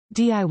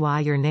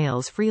DIY your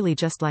nails freely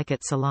just like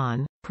at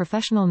salon.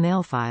 Professional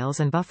nail files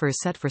and buffers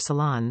set for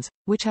salons,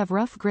 which have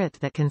rough grit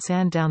that can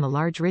sand down the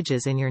large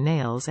ridges in your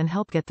nails and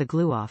help get the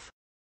glue off.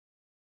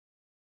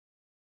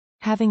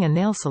 Having a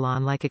nail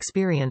salon-like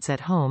experience at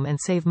home and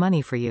save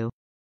money for you.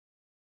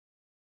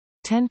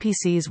 10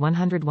 PC's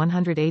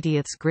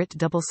 100/180th grit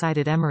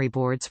double-sided Emery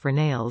boards for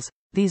nails.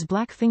 These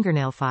black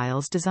fingernail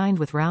files designed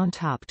with round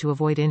top to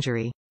avoid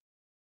injury.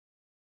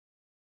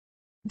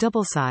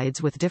 Double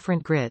sides with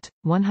different grit,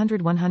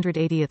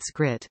 100/180th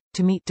grit,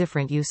 to meet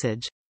different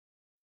usage.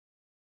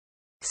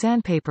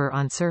 Sandpaper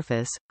on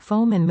surface,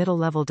 foam and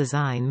middle-level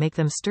design make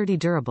them sturdy,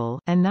 durable,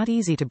 and not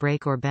easy to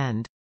break or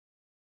bend.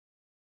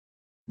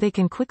 They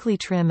can quickly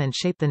trim and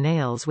shape the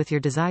nails with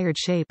your desired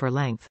shape or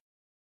length.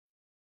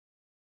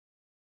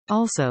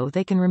 Also,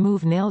 they can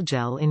remove nail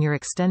gel in your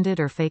extended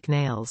or fake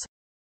nails.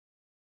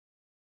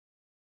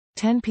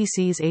 10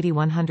 PC's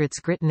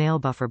 80/100th grit nail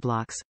buffer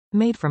blocks,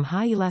 made from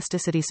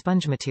high-elasticity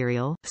sponge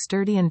material,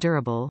 sturdy and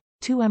durable,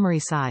 2 Emery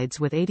sides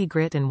with 80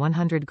 grit and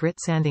 100 grit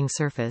sanding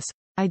surface,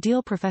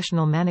 ideal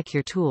professional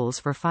manicure tools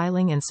for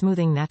filing and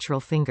smoothing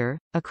natural finger,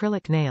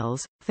 acrylic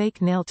nails,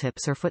 fake nail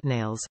tips or foot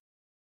nails.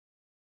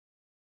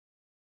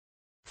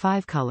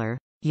 5 color,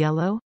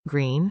 yellow,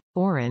 green,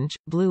 orange,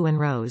 blue and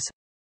rose.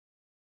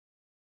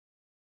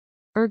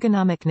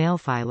 Ergonomic nail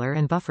filer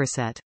and buffer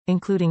set,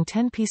 including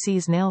 10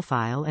 PC's nail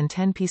file and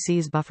 10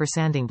 PC's buffer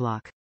sanding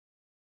block.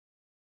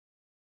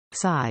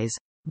 Size.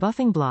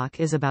 Buffing block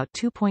is about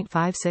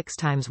 2.56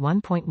 x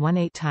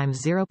 1.18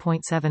 x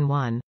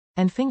 0.71,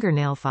 and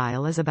fingernail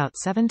file is about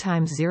 7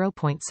 x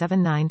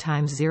 0.79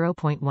 x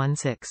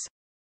 0.16.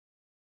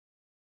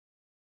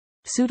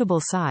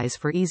 Suitable size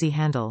for easy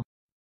handle.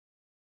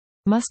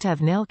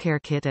 Must-have nail care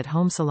kit at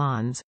home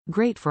salons,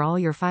 great for all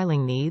your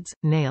filing needs,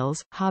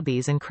 nails,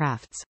 hobbies and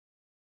crafts.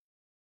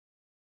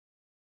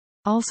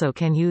 Also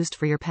can used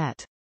for your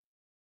pet.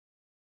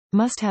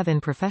 Must have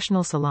in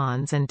professional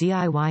salons and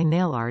DIY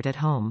nail art at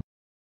home.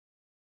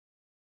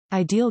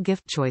 Ideal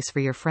gift choice for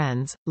your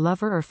friends,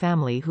 lover or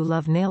family who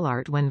love nail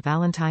art when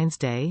Valentine's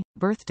Day,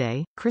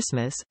 birthday,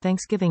 Christmas,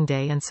 Thanksgiving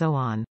Day and so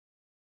on.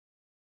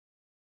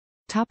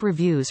 Top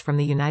reviews from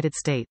the United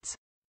States.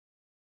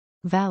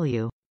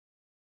 Value.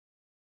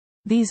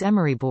 These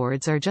Emery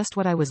boards are just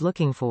what I was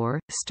looking for,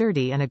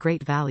 sturdy and a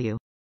great value.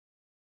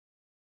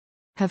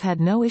 Have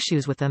had no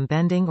issues with them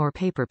bending or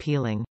paper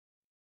peeling.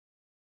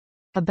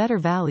 A better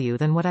value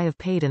than what I have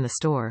paid in the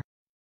store.